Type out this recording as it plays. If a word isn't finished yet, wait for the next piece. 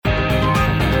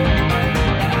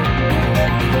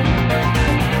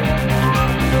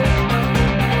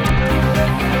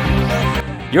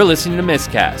You're listening to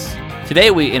MisCast. Today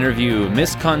we interview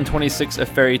MisCon 26 of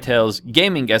Fairy Tales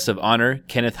gaming guest of honor,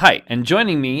 Kenneth Hite. And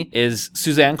joining me is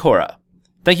Susanne Cora.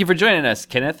 Thank you for joining us,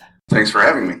 Kenneth. Thanks for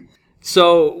having me.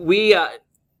 So we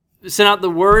sent out the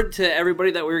word to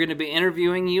everybody that we were going to be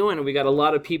interviewing you, and we got a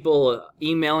lot of people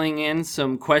emailing in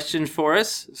some questions for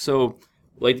us. So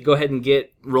we'd like to go ahead and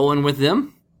get rolling with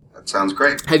them. That sounds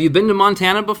great. Have you been to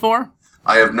Montana before?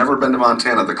 I have never been to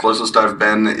Montana. The closest I've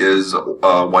been is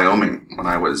Wyoming. When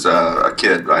I was a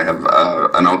kid, I have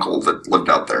an uncle that lived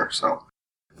out there. So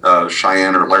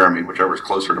Cheyenne or Laramie, whichever is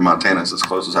closer to Montana, is as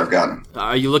close as I've gotten.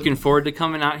 Are you looking forward to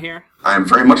coming out here? I am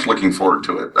very much looking forward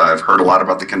to it. I've heard a lot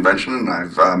about the convention, and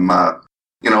I've,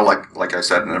 like I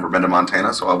said, never been to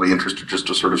Montana, so I'll be interested just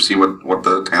to sort of see what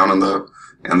the town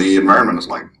and the environment is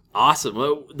like. Awesome.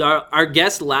 Well, our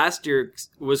guest last year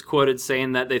was quoted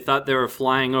saying that they thought they were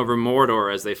flying over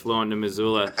Mordor as they flew into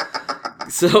Missoula.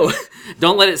 So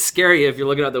don't let it scare you if you're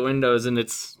looking out the windows and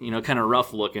it's, kind of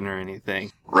rough looking or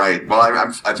anything. Right. Well,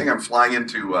 I think I'm flying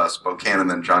into Spokane,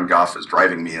 and then John Goff is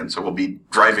driving me in, so we'll be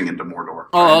driving into Mordor.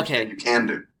 Oh, okay. You can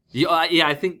do. Yeah,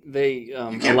 I think they you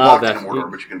can't allow walk that. into Mordor,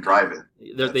 but you can drive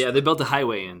it. They built a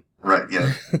highway in. Right,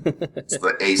 yeah. It's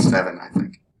the A7, I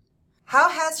think. How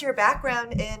has your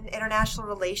background in international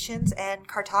relations and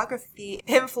cartography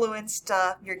influenced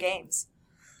your games?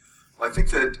 Well, I think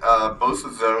that both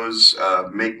of those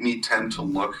make me tend to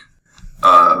look,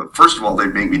 first of all, they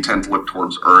make me tend to look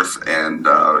towards Earth and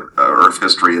Earth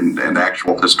history and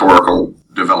actual historical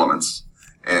developments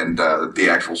and the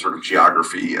actual sort of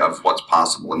geography of what's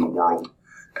possible in the world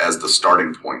as the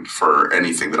starting point for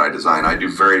anything that I design. I do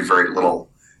very, very little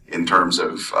in terms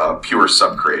of pure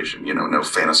sub-creation, no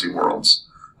fantasy worlds.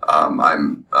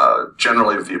 I'm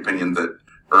generally of the opinion that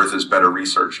Earth is better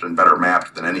researched and better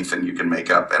mapped than anything you can make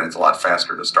up, and it's a lot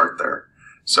faster to start there.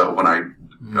 So when I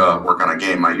work on a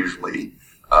game, I usually,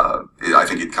 I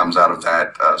think it comes out of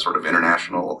that sort of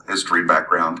international history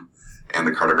background and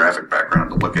the cartographic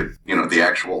background to look at, the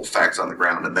actual facts on the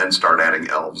ground and then start adding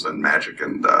elves and magic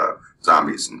and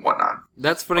zombies and whatnot.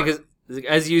 That's funny because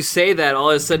as you say that, all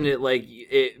of a sudden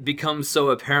it becomes so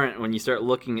apparent when you start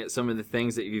looking at some of the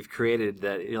things that you've created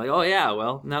that you're like, oh yeah,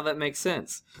 well, now that makes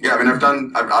sense. Yeah, I mean,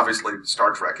 I've obviously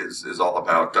Star Trek is all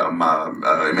about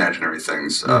imaginary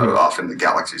things off in the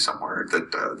galaxy somewhere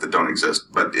that don't exist,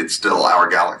 but it's still our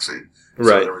galaxy.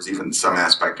 Right. So there was even some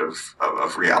aspect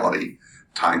of reality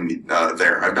tying me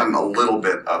there. I've done a little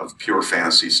bit of pure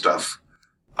fantasy stuff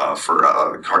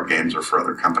for card games or for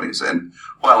other companies. And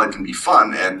while it can be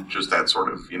fun and just that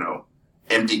sort of,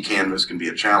 empty canvas can be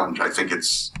a challenge, I think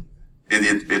it's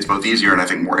both easier and I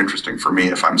think more interesting for me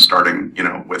if I'm starting,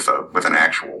 with an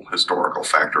actual historical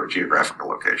fact or a geographical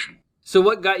location. So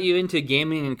what got you into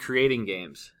gaming and creating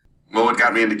games? Well, what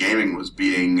got me into gaming was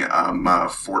being 14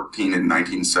 in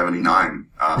 1979,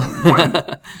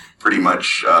 when pretty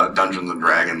much Dungeons &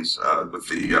 Dragons, with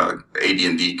the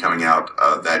AD&D coming out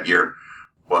that year,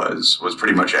 was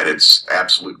pretty much at its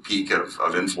absolute peak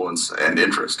of influence and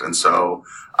interest. And so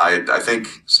I think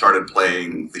started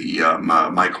playing the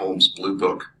Mike Holmes Blue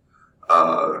Book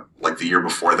like the year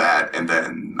before that, and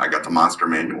then I got the Monster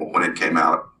Manual when it came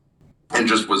out and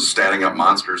just was statting up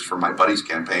monsters for my buddies'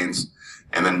 campaigns.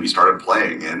 And then we started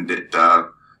playing, and it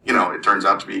turns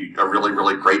out to be a really,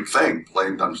 really great thing,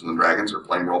 playing Dungeons & Dragons or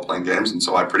playing role-playing games, and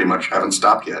so I pretty much haven't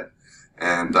stopped yet.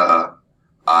 And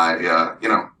I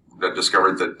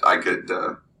discovered that I could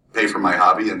pay for my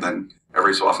hobby and then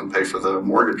every so often pay for the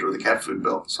mortgage or the cat food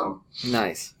bill. So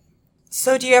nice.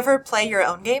 So do you ever play your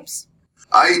own games?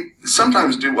 I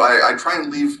sometimes do. I try and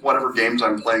leave whatever games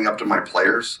I'm playing up to my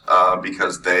players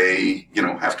because they,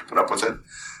 have to put up with it.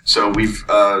 So we've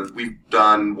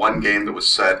done one game that was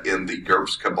set in the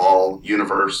GURPS Cabal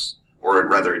universe, or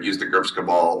rather it used the GURPS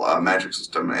Cabal magic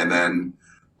system, and then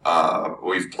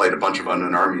we've played a bunch of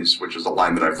Unknown Armies, which is a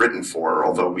line that I've written for,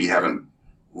 although we haven't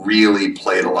really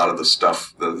played a lot of the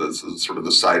stuff, the sort of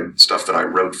the side stuff that I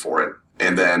wrote for it.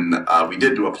 And then we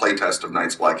did do a playtest of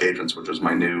Knights Black Agents, which is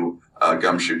my new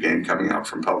Gumshoe game coming out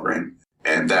from Pelgrane.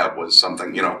 And that was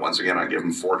something, once again, I gave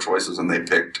them 4 choices, and they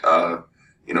picked,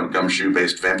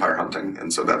 Gumshoe-based vampire hunting,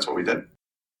 and so that's what we did.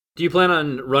 Do you plan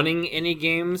on running any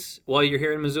games while you're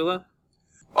here in Missoula?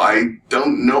 I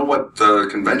don't know what the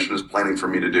convention is planning for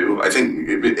me to do. I think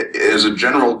as a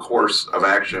general course of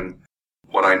action,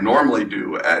 what I normally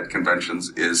do at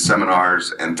conventions is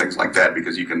seminars and things like that,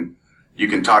 because you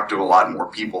can talk to a lot more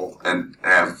people and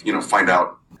have, find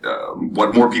out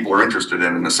what more people are interested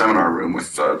in a seminar room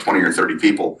with 20 or 30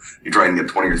 people. You try and get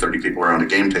 20 or 30 people around a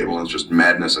game table, and it's just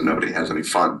madness and nobody has any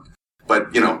fun.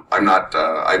 But, I'm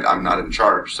not in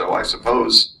charge, so I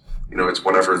suppose it's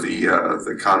whatever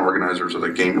the con organizers or the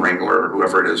game wrangler or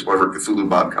whoever it is, whatever Cthulhu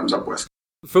Bob comes up with.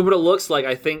 From what it looks like,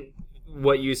 I think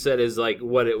what you said is like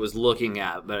what it was looking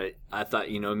at, but I thought,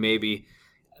 maybe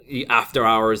after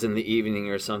hours in the evening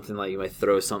or something, like you might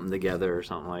throw something together or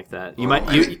something like that.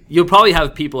 You'll probably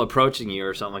have people approaching you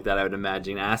or something like that, I would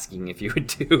imagine, asking if you would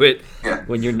do it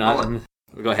when you're not.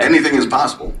 Go ahead. Anything is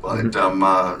possible, but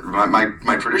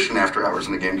my tradition after hours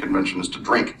in the game convention is to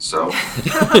drink. So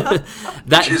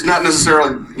which is not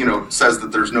necessarily says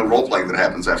that there's no role playing that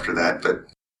happens after that, but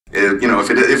if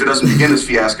it doesn't begin as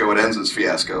fiasco, it ends as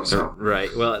fiasco. So right.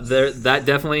 Well, that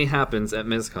definitely happens at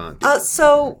MisCon.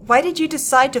 So why did you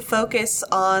decide to focus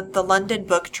on the London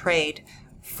book trade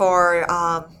for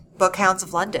Book Hounds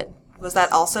of London? Was that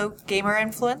also gamer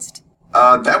influenced?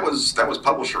 That was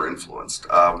publisher influenced.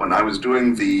 When I was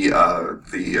doing the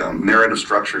narrative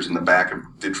structures in the back of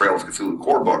the Trail of Cthulhu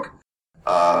core book,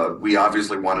 we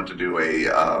obviously wanted to do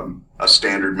a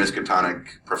standard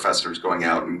Miskatonic professors going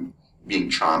out and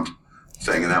being chomped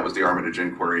thing, and that was the Armitage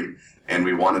Inquiry. And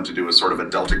we wanted to do a sort of a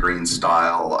Delta Green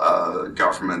style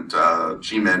government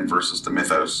G-Men versus the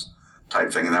Mythos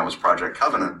type thing, and that was Project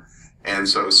Covenant. And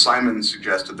so Simon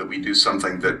suggested that we do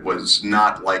something that was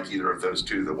not like either of those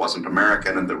two, that wasn't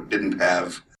American and that didn't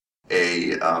have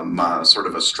a sort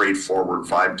of a straightforward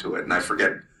vibe to it. And I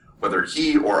forget whether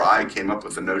he or I came up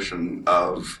with the notion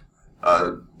of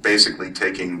basically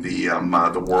taking the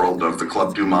world of the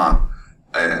Club Dumas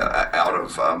out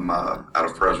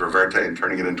of Prose Reverte and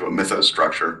turning it into a mythos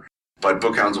structure. But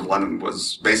Book Hounds of London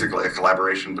was basically a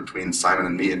collaboration between Simon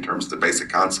and me in terms of the basic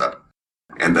concept.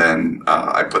 And then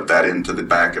I put that into the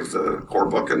back of the core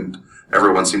book, and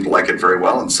everyone seemed to like it very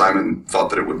well. And Simon thought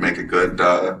that it would make a good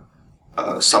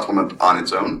supplement on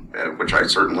its own, which I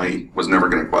certainly was never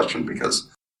going to question because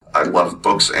I love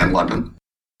books and London.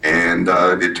 And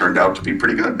it turned out to be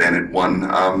pretty good. And it won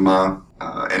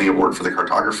any award for the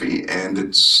cartography, and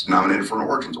it's nominated for an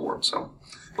Origins Award. So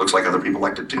looks like other people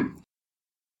liked it too.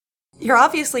 You're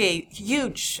obviously a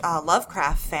huge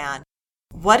Lovecraft fan.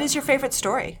 What is your favorite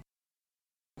story?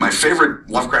 My favorite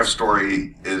Lovecraft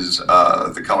story is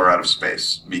The Color Out of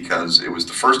Space, because it was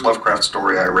the first Lovecraft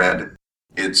story I read.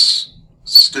 It's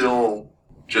still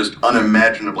just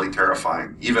unimaginably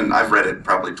terrifying. Even I've read it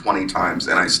probably 20 times,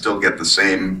 and I still get the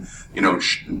same,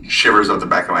 shivers up the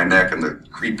back of my neck and the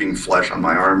creeping flesh on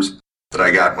my arms that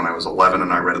I got when I was 11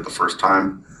 and I read it the first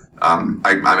time. I'm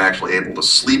actually able to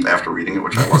sleep after reading it,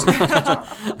 which I wasn't.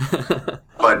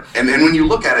 But and when you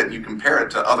look at it and you compare it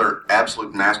to other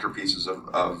absolute masterpieces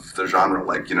of the genre,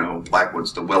 like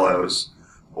Blackwood's The Willows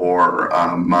or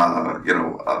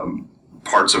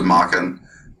parts of Machen,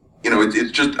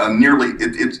 it's just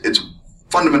it's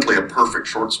fundamentally a perfect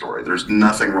short story. There's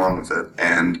nothing wrong with it,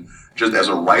 and just as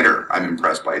a writer, I'm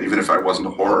impressed by it. Even if I wasn't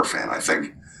a horror fan, I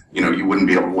think you wouldn't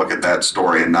be able to look at that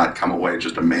story and not come away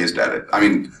just amazed at it. I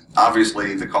mean,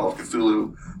 obviously, The Call of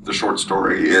Cthulhu, the short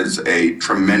story, is a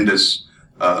tremendous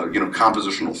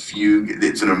compositional fugue.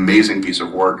 It's an amazing piece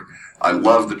of work. I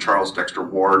love the Charles Dexter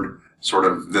Ward sort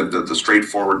of the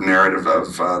straightforward narrative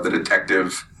of the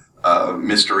detective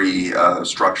mystery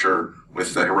structure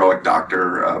with the heroic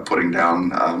doctor putting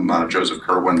down Joseph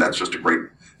Kerwin. That's just a great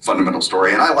fundamental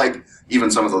story. And I like even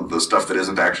some of the stuff that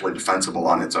isn't actually defensible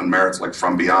on its own merits, like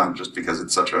From Beyond, just because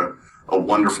it's such a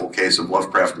wonderful case of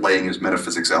Lovecraft laying his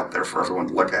metaphysics out there for everyone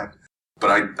to look at.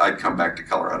 But I'd come back to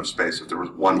Color Out of Space. If there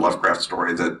was one Lovecraft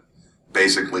story that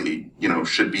basically,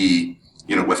 should be,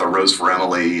 with A Rose for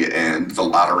Emily and The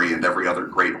Lottery and every other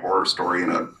great horror story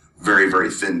in a very, very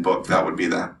thin book, that would be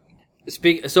that.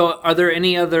 So are there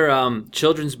any other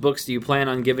children's books do you plan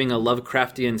on giving a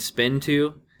Lovecraftian spin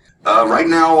to? Right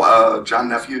now, John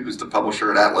Nephew, who's the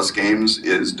publisher at Atlas Games,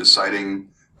 is deciding,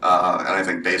 and I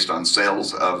think based on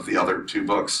sales of the other two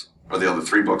books, or the other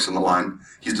three books in the line,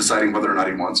 he's deciding whether or not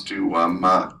he wants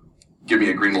to give me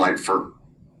a green light for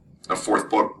a fourth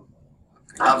book.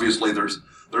 Obviously, there's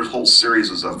whole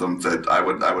series of them that I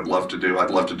would love to do.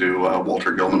 I'd love to do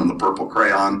Walter Gilman and the Purple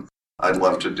Crayon. I'd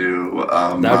love to do...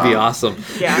 That'd be awesome.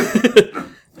 Yeah.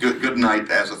 Good Night,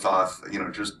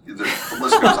 Azathoth. Just the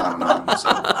list goes on and on. So.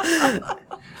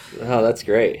 Oh, that's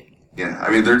great. Yeah,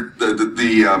 I mean,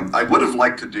 I would have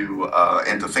liked to do,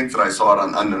 and to think that I saw it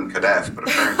on Unknown Kadath, but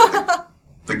apparently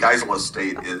the Geisel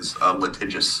estate is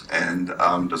litigious and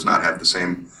does not have the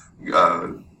same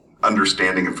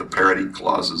understanding of the parity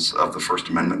clauses of the First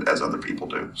Amendment as other people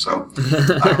do. So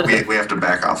we have to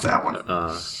back off that one.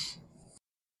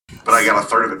 But I got a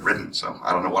third of it written, so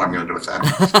I don't know what I'm going to do with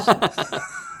that.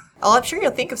 Oh, I'm sure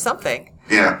you'll think of something.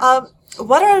 Yeah.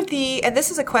 What are and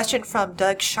this is a question from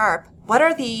Doug Sharp, what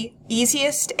are the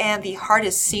easiest and the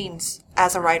hardest scenes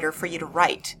as a writer for you to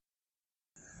write?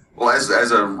 Well,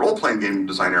 as a role-playing game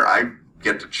designer, I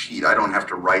get to cheat. I don't have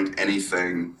to write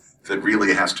anything that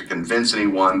really has to convince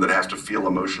anyone, that has to feel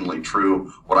emotionally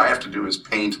true. What I have to do is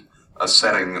paint a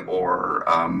setting or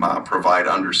provide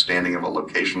understanding of a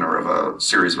location or of a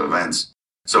series of events.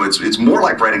 So it's more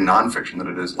like writing nonfiction than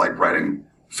it is like writing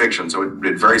fiction. So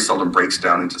it very seldom breaks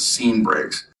down into scene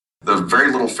breaks. The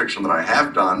very little fiction that I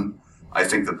have done, I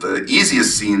think that the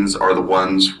easiest scenes are the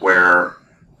ones where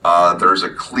there's a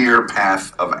clear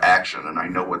path of action, and I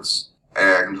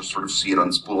can just sort of see it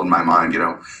unspool in my mind.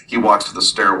 He walks to the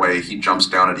stairway, he jumps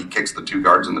down it, he kicks the 2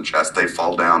 guards in the chest, they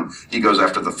fall down. He goes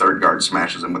after the 3rd guard,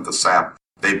 smashes him with the sap.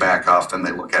 They back off, then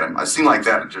they look at him. A scene like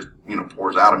that, it just,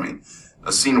 pours out of me.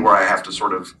 A scene where I have to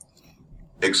sort of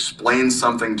explain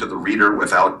something to the reader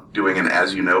without doing an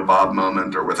as you know Bob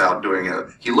moment, or without doing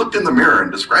he looked in the mirror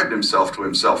and described himself to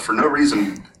himself for no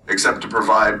reason except to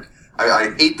provide.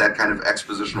 I hate that kind of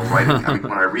expositional writing. I mean,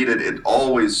 when I read it, it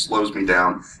always slows me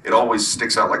down. It always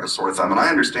sticks out like a sore thumb. And I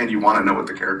understand you want to know what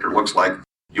the character looks like.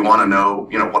 You want to know,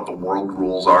 what the world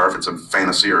rules are, if it's a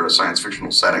fantasy or a science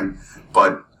fictional setting.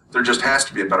 But there just has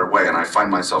to be a better way. And I find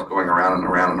myself going around and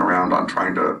around and around on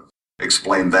trying to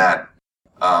explain that,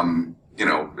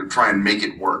 try and make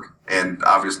it work. And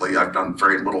obviously, I've done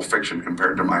very little fiction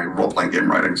compared to my role-playing game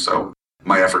writing, so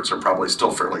my efforts are probably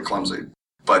still fairly clumsy.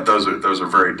 But those are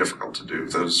very difficult to do,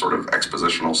 those sort of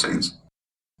expositional scenes.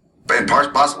 And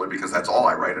possibly because that's all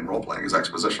I write in role-playing is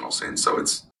expositional scenes,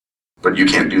 but you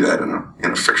can't do that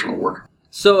in a fictional work.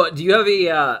 So, do you have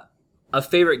a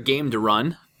favorite game to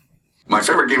run? My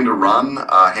favorite game to run,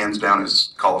 hands down,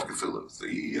 is Call of Cthulhu,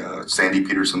 the Sandy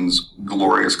Peterson's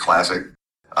glorious classic.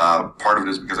 Part of it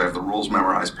is because I have the rules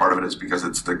memorized, part of it is because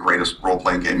it's the greatest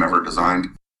role-playing game ever designed,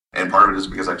 and part of it is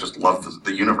because I just love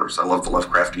the universe. I love the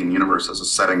Lovecraftian universe as a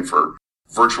setting for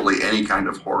virtually any kind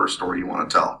of horror story you want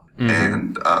to tell. Mm-hmm.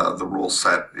 And the rule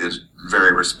set is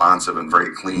very responsive and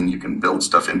very clean. You can build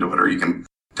stuff into it, or you can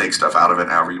take stuff out of it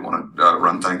however you want to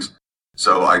run things.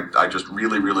 So I just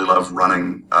really, really love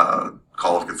running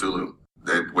Call of Cthulhu,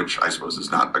 which I suppose is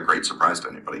not a great surprise to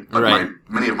anybody. But right.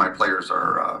 Many of my players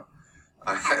are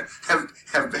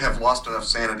have lost enough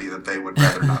sanity that they would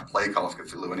rather not play Call of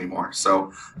Cthulhu anymore.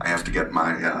 So I have to get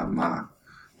my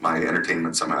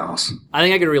entertainment somehow else. I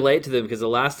think I can relate to them because the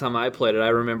last time I played it, I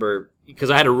remember because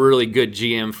I had a really good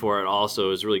GM for it. Also, it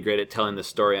was really great at telling the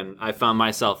story, and I found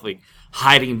myself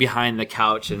hiding behind the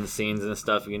couch in scenes and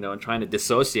stuff, and trying to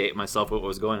dissociate myself with what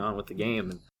was going on with the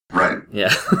game. Right.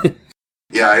 Yeah.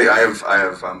 Yeah, I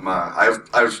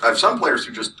have some players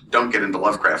who just don't get into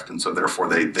Lovecraft, and so therefore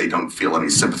they don't feel any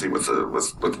sympathy with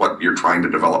what you're trying to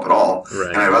develop at all. Right.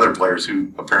 And I have other players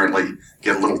who apparently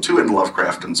get a little too into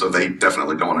Lovecraft, and so they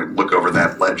definitely don't want to look over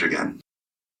that ledge again.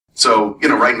 So,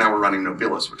 right now we're running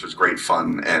Nobilis, which is great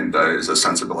fun and is a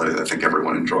sensibility that I think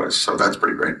everyone enjoys. So that's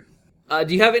pretty great.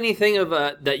 Do you have anything of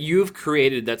that you've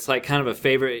created that's kind of a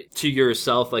favorite to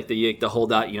yourself, that you like to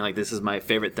hold out? This is my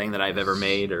favorite thing that I've ever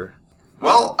made, or.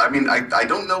 Well, I mean, I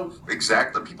don't know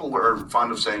exactly. People are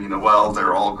fond of saying, well,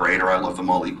 they're all great, or I love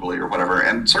them all equally, or whatever.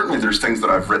 And certainly there's things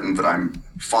that I've written that I'm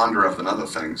fonder of than other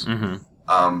things. Mm-hmm.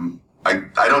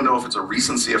 I don't know if it's a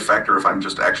recency effect or if I'm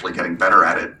just actually getting better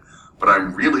at it, but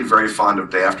I'm really very fond of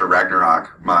Day After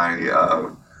Ragnarok, my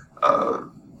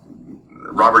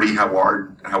Robert E.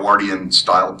 Howardian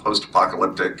style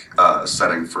post-apocalyptic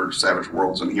setting for Savage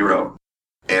Worlds and Hero.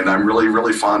 And I'm really,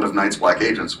 really fond of Night's Black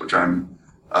Agents, which I'm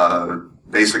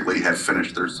basically have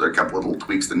finished. There's a couple of little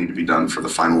tweaks that need to be done for the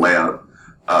final layout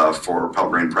for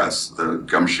Pelgrane Press, the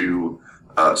Gumshoe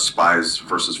Spies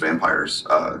versus Vampires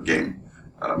game,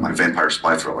 my vampire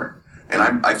spy thriller. And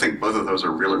I think both of those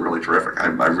are really, really terrific. I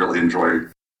really enjoy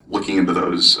looking into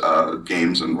those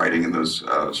games and writing in those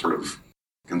sort of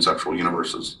conceptual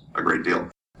universes a great deal.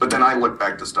 But then I look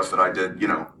back to stuff that I did,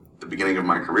 the beginning of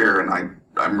my career, and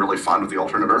I'm really fond of the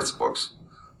Alternate Earths books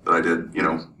that I did,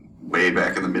 way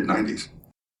back in the mid-90s.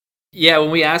 Yeah,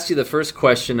 when we asked you the first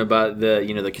question about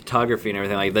the cartography and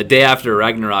everything, the Day After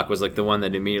Ragnarok was the one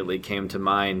that immediately came to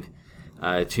mind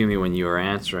to me when you were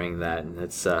answering that, and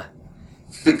it's a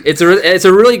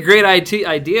really great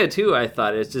idea too. I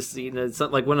thought it's just it's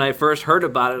when I first heard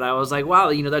about it, I was like,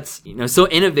 wow, that's so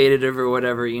innovative or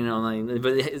whatever,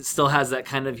 but it still has that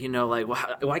kind of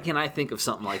why can't I think of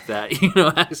something like that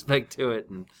aspect to it.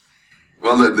 And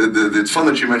well, it's fun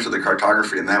that you mentioned the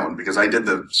cartography in that one, because I did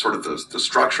the sort of the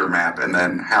structure map, and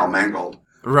then Hal Mangold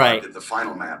did the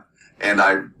final map. And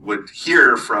I would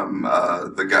hear from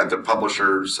the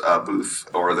publisher's booth,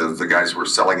 or the guys who were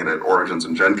selling it at Origins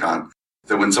and Gen Con,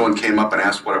 that when someone came up and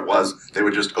asked what it was, they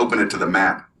would just open it to the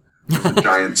map, with a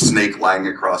giant snake lying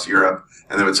across Europe,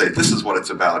 and they would say, "This is what it's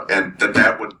about," and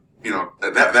that would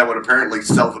that would apparently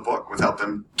sell the book without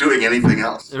them doing anything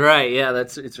else. Right, yeah,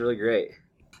 it's really great.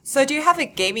 So do you have a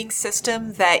gaming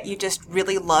system that you just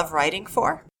really love writing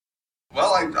for?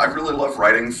 Well, I really love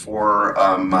writing for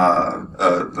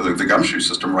the Gumshoe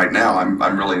system right now.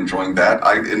 I'm really enjoying that.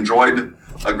 I enjoyed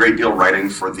a great deal writing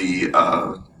for the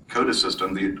Coda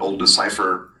system, the old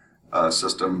Decipher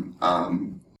system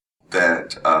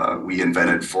that we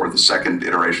invented for the second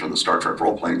iteration of the Star Trek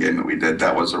role-playing game that we did.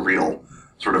 That was a real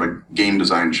sort of a game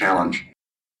design challenge.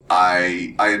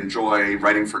 I enjoy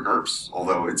writing for GURPS,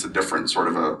 although it's a different sort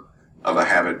of a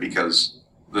habit because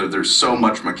there's so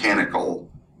much mechanical.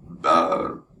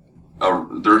 There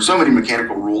are so many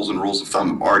mechanical rules and rules of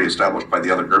thumb already established by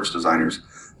the other GURPS designers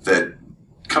that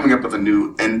coming up with a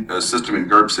new system in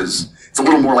GURPS it's a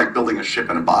little more like building a ship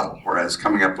in a bottle, whereas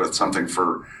coming up with something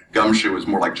for Gumshoe is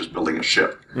more like just building a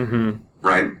ship,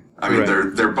 right? I mean,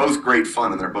 Right. they're both great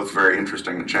fun and they're both very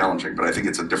interesting and challenging, but I think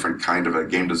it's a different kind of a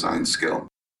game design skill.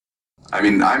 I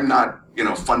mean, I'm not,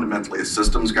 fundamentally a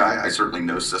systems guy. I certainly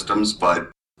know systems, but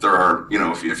there are,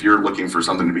 if you're looking for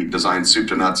something to be designed soup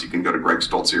to nuts, you can go to Greg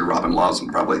Stolze or Robin Laws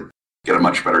and probably get a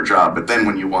much better job. But then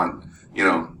when you want,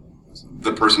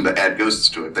 the person to add ghosts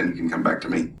to it, then you can come back to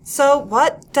me. So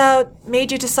what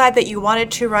made you decide that you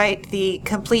wanted to write the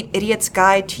Complete Idiot's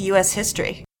Guide to U.S.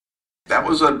 History? That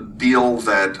was a deal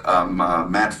that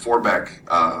Matt Forbeck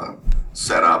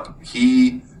set up.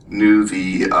 He knew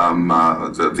the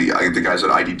guys at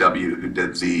IDW who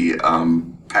did the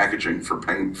packaging for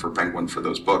Penguin for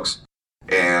those books,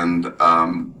 and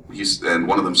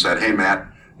one of them said, "Hey Matt,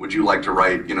 would you like to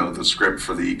write the script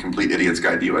for the Complete Idiot's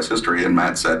Guide to U.S. History?" And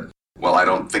Matt said, "Well, I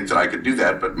don't think that I could do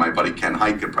that, but my buddy Ken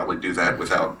Hite could probably do that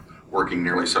without working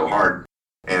nearly so hard."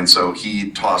 And so he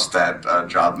tossed that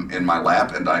job in my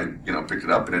lap, and I picked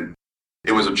it up, and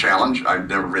it was a challenge. I've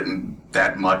never written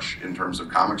that much in terms of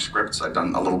comic scripts. I'd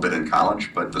done a little bit in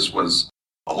college, but this was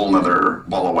a whole nother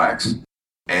ball of wax.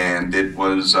 And it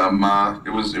was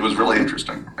really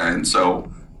interesting. And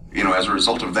so, as a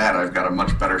result of that, I've got a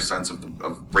much better sense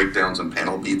of breakdowns and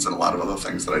panel beats and a lot of other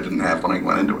things that I didn't have when I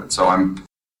went into it. So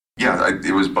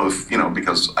it was both,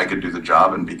 because I could do the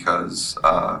job and because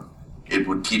it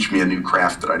would teach me a new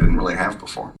craft that I didn't really have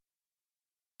before.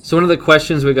 So one of the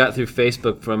questions we got through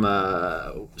Facebook from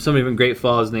somebody from Great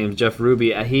Falls named Jeff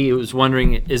Ruby, he was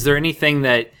wondering, is there anything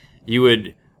that you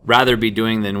would rather be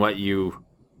doing than what you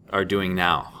are doing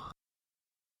now?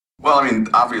 Well, I mean,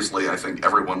 obviously, I think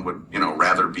everyone would,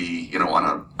 rather be,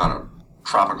 on a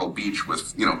tropical beach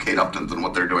with, Kate Upton than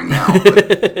what they're doing now.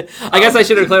 But, I guess I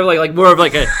should have clarified, like more of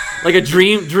like a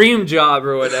dream job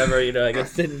or whatever. I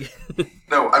guess didn't.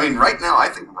 No, I mean, right now, I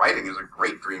think writing is a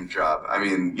great dream job. I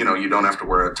mean, you don't have to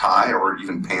wear a tie or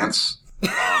even pants.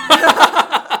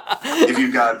 If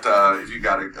you've got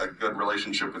a good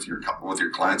relationship with your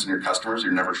clients and your customers,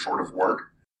 you're never short of work.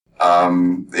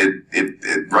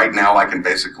 Right now, I can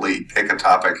basically pick a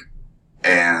topic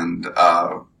and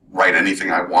write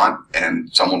anything I want, and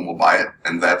someone will buy it,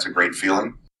 and that's a great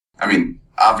feeling. I mean,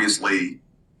 obviously,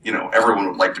 everyone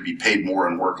would like to be paid more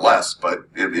and work less, but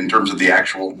in terms of the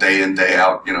actual day in, day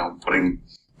out, putting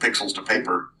pixels to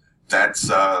paper, that's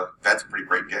a pretty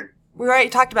great gig. We already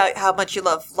talked about how much you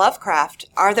love Lovecraft.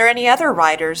 Are there any other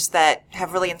writers that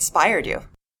have really inspired you?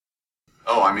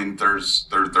 Oh, I mean, there's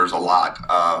a lot.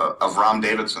 Avram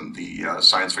Davidson, the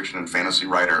science fiction and fantasy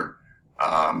writer,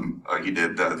 he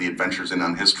did the Adventures in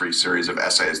Unhistory series of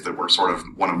essays that were sort of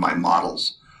one of my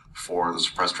models for the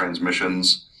Suppressed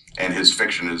Transmissions, and his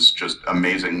fiction is just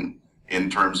amazing in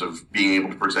terms of being able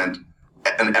to present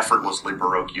an effortlessly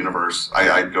Baroque universe.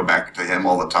 I go back to him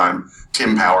all the time.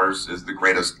 Tim Powers is the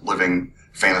greatest living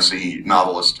fantasy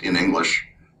novelist in English.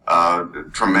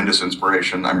 Tremendous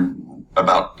inspiration. I'm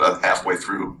about halfway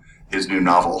through his new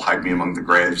novel, Hide Me Among the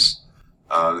Graves.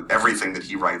 Everything that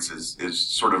he writes is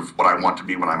sort of what I want to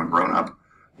be when I'm a grown-up.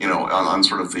 On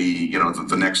sort of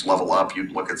the next level up,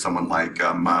 you'd look at someone like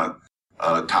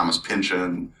Thomas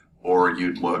Pynchon, or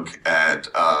you'd look at,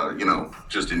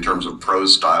 just in terms of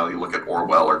prose style, you look at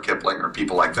Orwell or Kipling or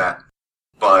people like that.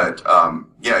 But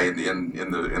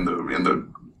in the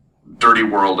dirty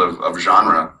world of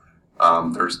genre,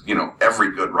 there's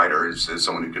every good writer is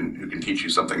someone who can teach you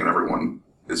something, and everyone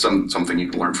is something you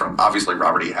can learn from. Obviously,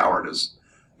 Robert E. Howard is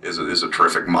a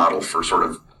terrific model for sort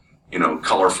of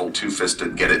colorful,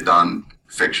 two-fisted, get it done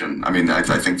fiction. I mean, I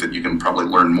think that you can probably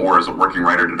learn more as a working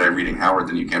writer today reading Howard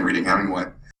than you can reading Hemingway.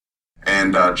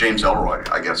 And James Ellroy,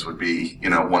 I guess, would be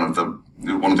one of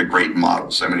the great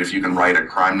models. I mean, if you can write a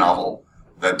crime novel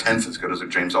that 10th as good as a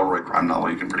James Ellroy crime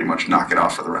novel, you can pretty much knock it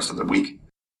off for the rest of the week.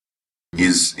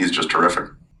 He's just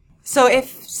terrific. So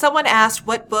if someone asked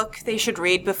what book they should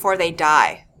read before they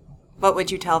die, What would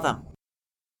you tell them?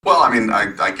 Well, I mean,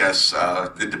 I guess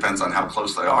it depends on how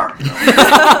close they are. You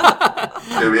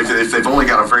know? if they've only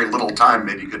got a very little time,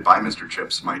 maybe Goodbye, Mr.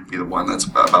 Chips might be the one that's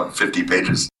about 50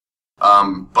 pages.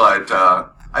 But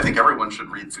I think everyone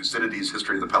should read Thucydides'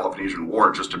 History of the Peloponnesian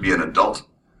War just to be an adult.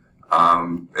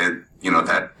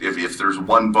 That if there's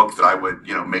one book that I would,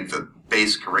 make the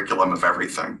base curriculum of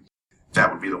everything,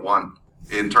 that would be the one.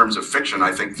 In terms of fiction,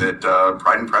 I think that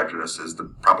Pride and Prejudice is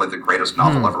probably the greatest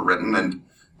novel ever written. And,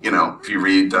 if you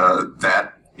read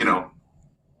that, you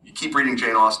keep reading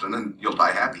Jane Austen and you'll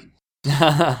die happy.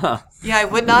 Yeah, I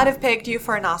would not have pegged you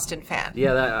for an Austen fan.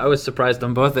 Yeah, I was surprised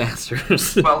on both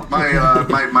answers. Well,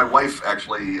 my wife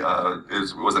actually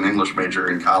was an English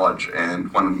major in college,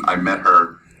 and when I met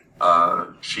her,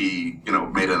 she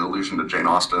made an allusion to Jane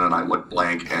Austen, and I looked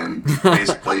blank, and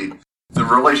basically the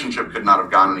relationship could not have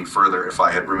gone any further if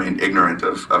I had remained ignorant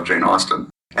of Jane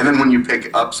Austen. And then when you pick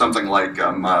up something like,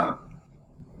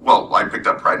 I picked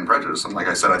up Pride and Prejudice, and like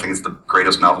I said, I think it's the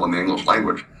greatest novel in the English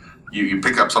language. You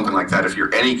pick up something like that, if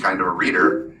you're any kind of a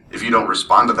reader, if you don't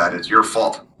respond to that, it's your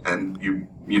fault. And you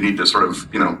need to sort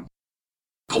of,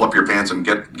 pull up your pants and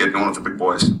get going with the big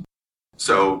boys.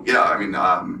 So, yeah, I mean,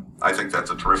 I think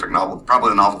that's a terrific novel. Probably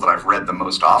the novel that I've read the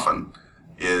most often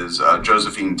is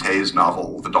Josephine Tey's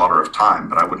novel, The Daughter of Time,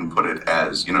 but I wouldn't put it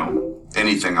as,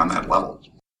 anything on that level.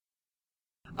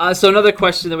 So another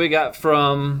question that we got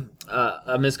from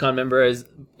a MisCon member is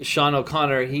Sean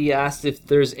O'Connor. He asked if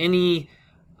there's any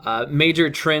major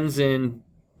trends in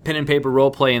pen and paper role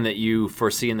playing that you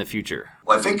foresee in the future.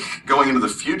 Well, I think going into the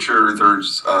future,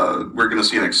 we're going to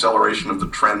see an acceleration of the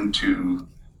trend to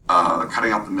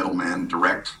cutting out the middleman,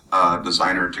 direct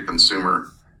designer to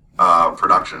consumer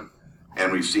production.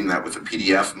 And we've seen that with the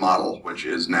PDF model, which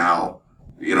is now,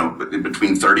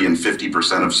 between 30 and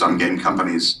 50% of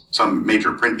some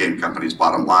major print game companies'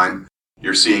 bottom line.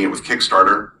 You're seeing it with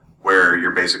Kickstarter, where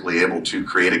you're basically able to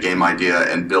create a game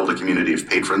idea and build a community of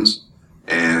patrons.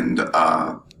 And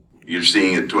you're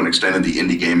seeing it to an extent in the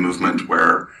indie game movement,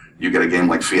 where you get a game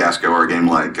like Fiasco or a game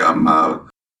like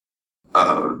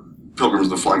Pilgrims of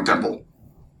the Flying Temple.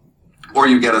 Or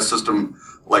you get a system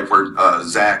like where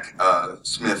Zach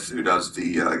Smith, who does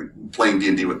the Playing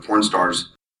D&D with Porn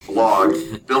Stars blog,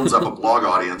 builds up a blog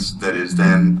audience that is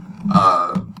then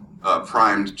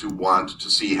primed to want to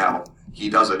see how he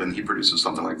does it, and he produces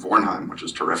something like Vornheim, which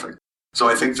is terrific. So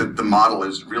I think that the model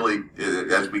is really,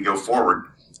 as we go forward,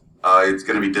 it's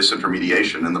going to be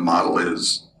disintermediation, and the model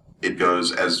is it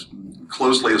goes as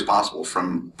closely as possible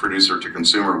from producer to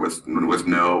consumer with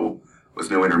no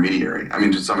intermediary. I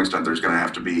mean, to some extent, there's going to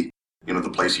have to be, the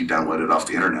place you download it off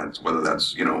the internet, whether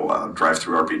that's,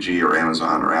 Drive-Thru RPG or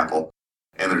Amazon or Apple.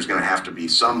 And there's going to have to be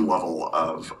some level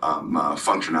of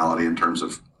functionality in terms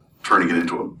of turning it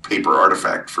into a paper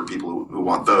artifact for people who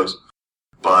want those.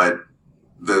 But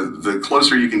the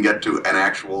closer you can get to an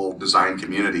actual design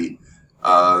community,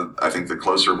 I think the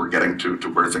closer we're getting to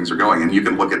where things are going. And you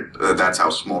can look at, that's how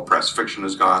small press fiction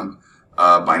has gone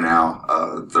by now.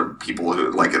 The people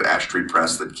who, like at Ash Tree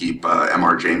Press, that keep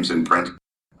M.R. James in print,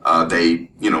 they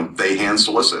hand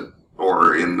solicit,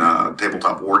 or in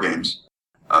tabletop war games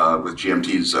with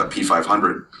GMT's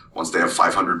P500. Once they have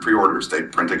 500 pre-orders, they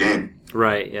print a game.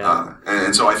 Right, yeah.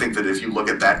 And so I think that if you look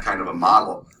at that kind of a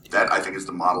model, that I think is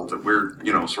the model that we're,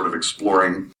 sort of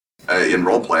exploring in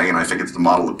role-playing, and I think it's the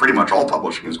model that pretty much all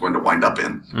publishing is going to wind up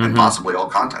in, and possibly all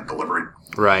content delivery.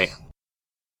 Right.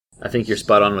 I think you're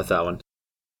spot on with that one.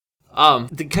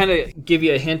 To kind of give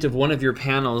you a hint of one of your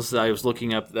panels, I was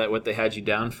looking up what they had you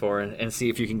down for and see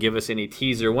if you can give us any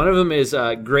teaser. One of them is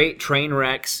great train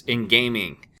wrecks in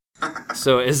gaming.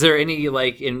 So is there any,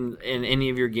 like, in any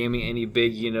of your gaming, any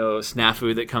big,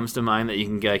 snafu that comes to mind that you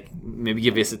can maybe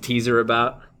give us a teaser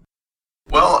about?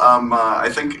 Well, I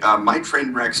think my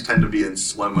train wrecks tend to be in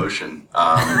slow motion.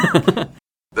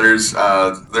 There's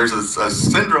a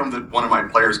syndrome that one of my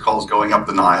players calls going up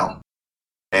the Nile.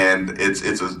 And it's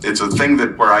a thing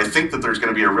where I think that there's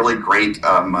going to be a really great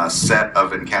set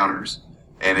of encounters.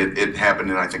 And it happened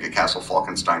in, I think, a Castle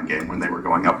Falkenstein game when they were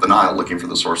going up the Nile looking for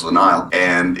the source of the Nile.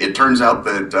 And it turns out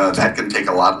that that can take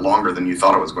a lot longer than you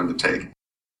thought it was going to take.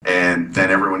 And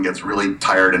then everyone gets really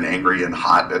tired and angry and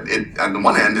hot. On the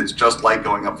one hand, it's just like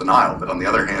going up the Nile, but on the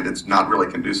other hand, it's not really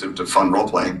conducive to fun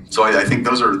role-playing. So I think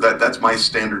that's my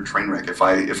standard train wreck. If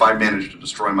I manage to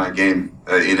destroy my game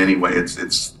in any way,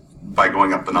 it's by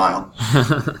going up the Nile.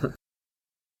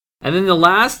 And then the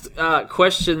last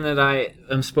question that I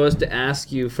am supposed to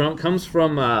ask you comes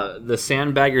from the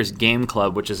Sandbaggers Game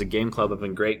Club, which is a game club up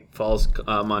in Great Falls,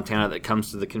 Montana, that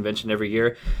comes to the convention every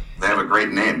year. They have a great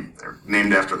name. They're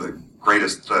named after the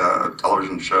greatest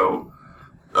television show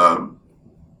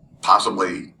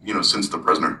possibly, since The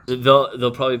Prisoner.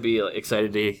 They'll probably be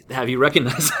excited to have you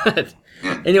recognize that.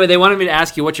 Yeah. Anyway, they wanted me to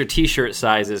ask you what your T-shirt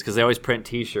size is, because they always print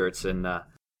T-shirts, and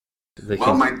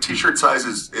my T-shirt size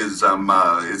is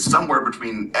somewhere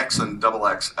between X and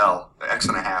XXL, X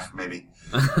and a half maybe.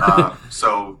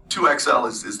 So 2XL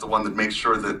is the one that makes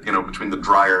sure that between the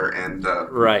dryer and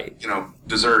right,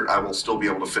 dessert, I will still be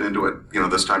able to fit into it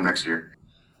this time next year.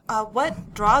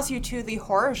 What draws you to the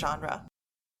horror genre?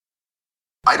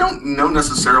 I don't know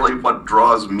necessarily what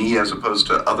draws me as opposed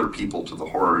to other people to the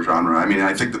horror genre. I mean,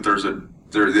 I think that there's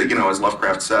as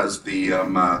Lovecraft says, the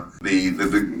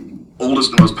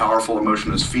oldest and most powerful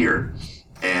emotion is fear,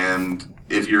 and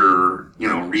if you're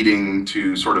reading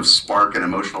to sort of spark an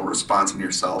emotional response in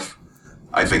yourself,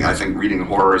 I think reading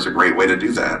horror is a great way to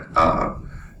do that.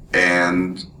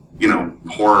 And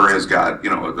horror has got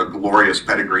a glorious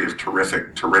pedigree of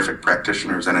terrific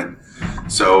practitioners in it.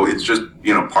 So it's just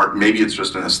maybe it's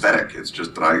just an aesthetic. It's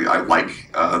just that I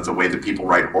like the way that people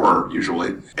write horror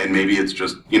usually, and maybe it's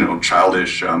just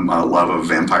childish love of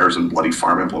vampires and bloody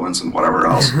farm implements and whatever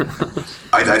else.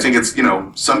 I think it's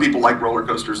some people like roller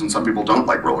coasters and some people don't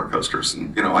like roller coasters,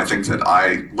 and I think that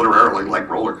I literally like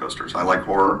roller coasters. I like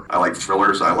horror. I like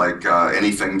thrillers. I like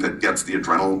anything that gets the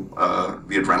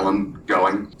adrenaline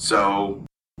going. So.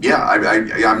 Yeah,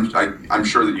 I'm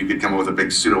sure that you could come up with a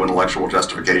big pseudo-intellectual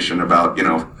justification about,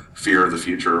 fear of the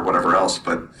future or whatever else,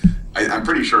 but I'm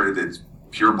pretty sure it's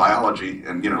pure biology,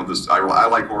 and, I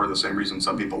like horror the same reason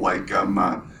some people like,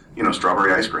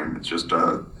 strawberry ice cream. It's just,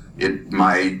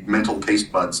 my mental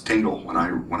taste buds tingle when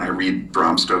I read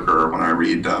Bram Stoker or when I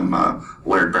read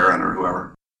Laird Barron or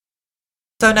whoever.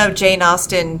 So no Jane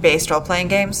Austen-based role-playing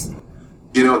games?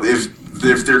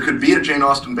 If there could be a Jane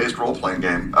Austen-based role-playing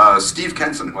game, Steve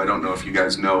Kenson, who I don't know if you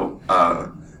guys know,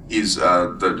 he's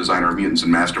the designer of Mutants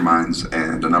and Masterminds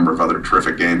and a number of other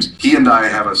terrific games. He and I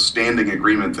have a standing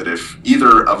agreement that if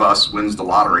either of us wins the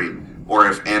lottery, or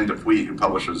if Anne Dupuis, who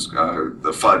publishes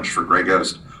the Fudge for Grey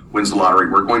Ghost, wins the lottery,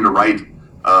 we're going to write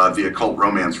the occult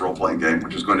romance role-playing game,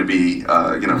 which is going to be,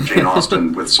 Jane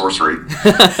Austen with sorcery.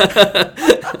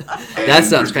 That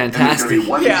sounds fantastic. And there's going to be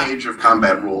one page of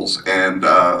combat rules, and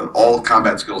all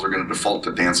combat skills are going to default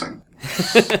to dancing.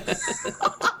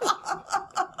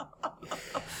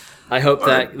 I hope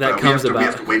that comes about. We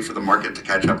have to wait for the market to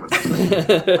catch up with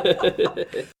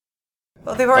it.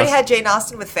 Well, they've already had Jane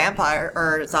Austen with vampire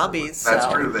or zombies. That's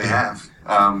true, they have.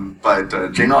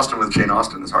 But Jane Austen with Jane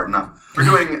Austen is hard enough. We're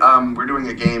doing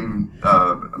a game.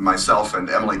 Myself and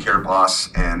Emily Care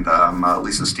Boss and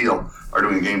Lisa Steele are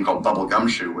doing a game called Bubble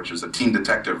Gumshoe, which is a teen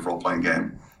detective role-playing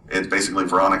game. It's basically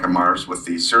Veronica Mars with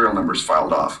the serial numbers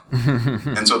filed off.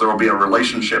 And so there will be a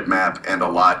relationship map and a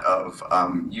lot of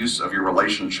use of your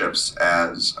relationships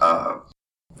as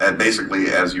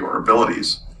basically as your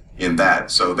abilities in that.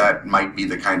 So that might be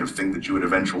the kind of thing that you would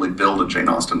eventually build a Jane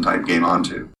Austen type game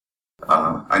onto.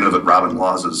 I know that Robin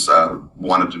Laws has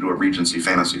wanted to do a Regency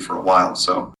fantasy for a while,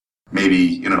 so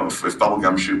maybe, if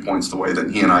Bubblegum Shoe points the way,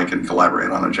 then he and I can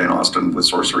collaborate on a Jane Austen with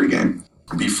sorcery game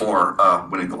before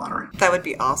winning the lottery. That would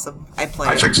be awesome. I'd play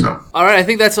it. I think so. All right, I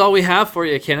think that's all we have for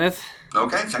you, Kenneth.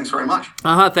 Okay, thanks very much.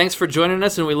 Thanks for joining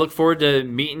us, and we look forward to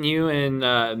meeting you in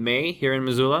May here in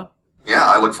Missoula. Yeah,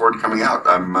 I look forward to coming out.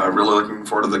 I'm really looking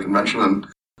forward to the convention and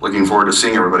looking forward to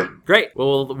seeing everybody. Great.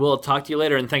 Well, we'll talk to you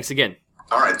later, and thanks again.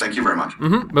 All right, thank you very much.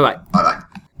 Mm-hmm. Bye-bye. Bye-bye.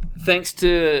 Thanks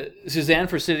to Susanne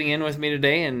for sitting in with me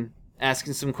today and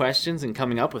asking some questions and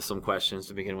coming up with some questions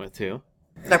to begin with, too.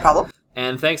 No problem.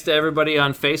 And thanks to everybody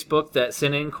on Facebook that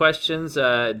sent in questions.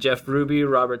 Jeff Ruby,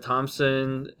 Robert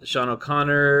Thompson, Sean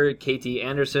O'Connor, KT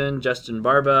Anderson, Justin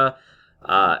Barba.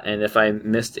 And if I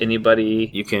missed anybody,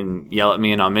 you can yell at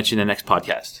me and I'll mention the next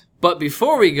podcast. But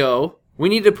before we go, we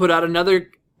need to put out another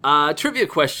trivia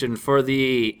question for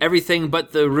the Everything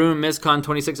But the Room MisCon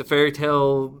 26, a fairy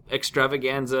tale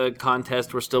extravaganza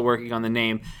contest. We're still working on the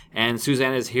name, and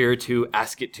Susanne is here to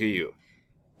ask it to you.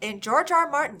 In George R.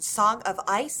 Martin's Song of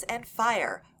Ice and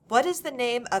Fire, what is the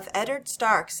name of Eddard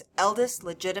Stark's eldest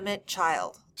legitimate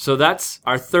child? So that's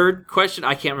our third question.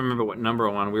 I can't remember what number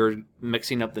one. We were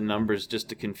mixing up the numbers just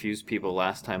to confuse people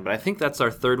last time, but I think that's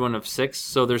our third one of 6.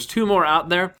 So there's 2 more out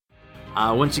there.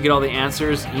 Once you get all the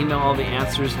answers, email all the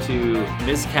answers to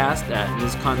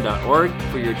miscast@miscon.org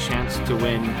for your chance to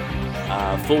win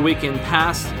full weekend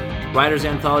pass, Writer's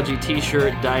Anthology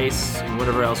t-shirt, dice, and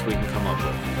whatever else we can come up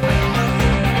with.